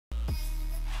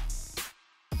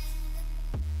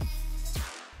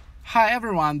Hi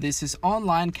everyone, this is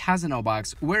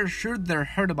OnlineCasinoBox. We're sure they've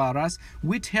heard about us.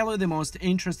 We tell you the most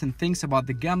interesting things about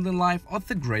the gambling life of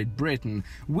the Great Britain.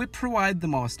 We provide the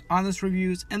most honest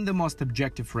reviews and the most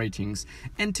objective ratings.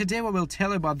 And today we will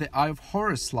tell you about the Eye of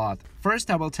Horus slot.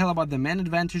 First, I will tell about the main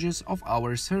advantages of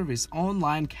our service,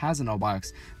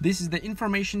 OnlineCasinoBox. This is the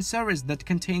information service that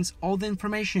contains all the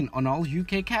information on all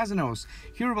UK casinos.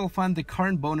 Here you will find the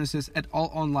current bonuses at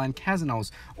all online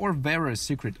casinos or various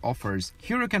secret offers.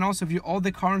 Here you can also view all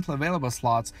the currently available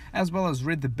slots as well as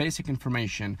read the basic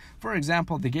information. For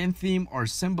example, the game theme or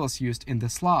symbols used in the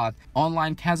slot.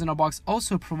 OnlineCasinoBox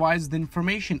also provides the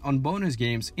information on bonus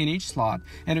games in each slot,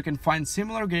 and you can find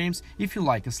similar games if you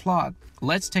like a slot.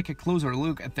 Let's take a closer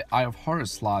look at the Eye of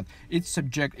Horus slot. Its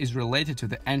subject is related to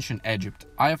the ancient Egypt.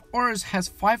 Eye of Horus has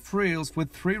 5 reels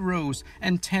with 3 rows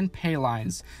and 10 pay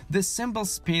lines. The symbols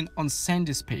spin on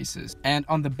sandy spaces, and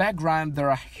on the background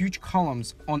there are huge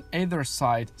columns on either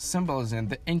side symbolizing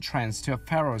the entrance to a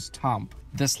pharaoh's tomb.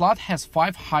 The slot has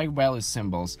 5 high-value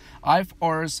symbols: Eye of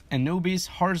Horus, Anubis,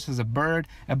 Horus as a bird,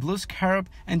 a blue scarab,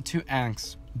 and 2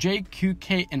 ankhs. J, Q,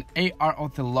 K, and A are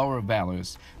of the lower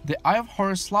values. The Eye of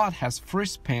Horus slot has free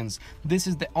spins. This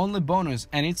is the only bonus,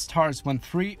 and it starts when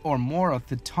 3 or more of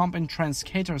the tomb entrance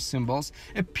scatter symbols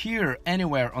appear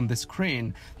anywhere on the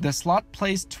screen. The slot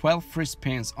plays 12 free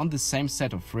spins on the same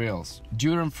set of reels.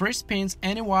 During free spins,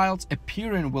 any wilds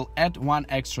appearing will add 1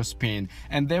 extra spin,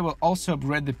 and they will also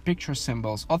upgrade the picture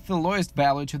symbols of the lowest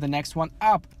value to the next one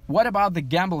up. What about the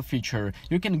gamble feature?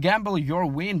 You can gamble your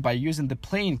win by using the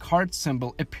playing card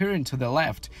symbol appearing to the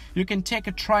left. You can take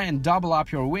a try and double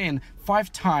up your win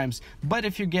 5 times, but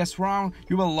if you guess wrong,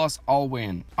 you will lose all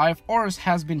win. Eye of Horus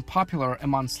has been popular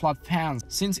among slot fans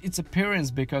since its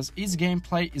appearance because its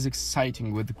gameplay is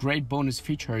exciting with great bonus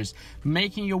features,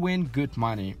 making you win good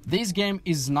money. This game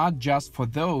is not just for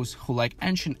those who like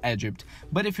ancient Egypt,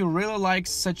 but if you really like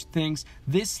such things,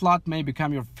 this slot may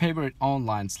become your favorite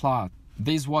online slot.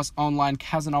 This was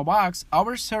OnlineCasinoBox.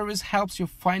 Our service helps you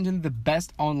finding the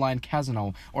best online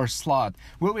casino or slot.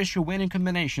 We wish you winning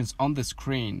combinations on the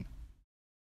screen.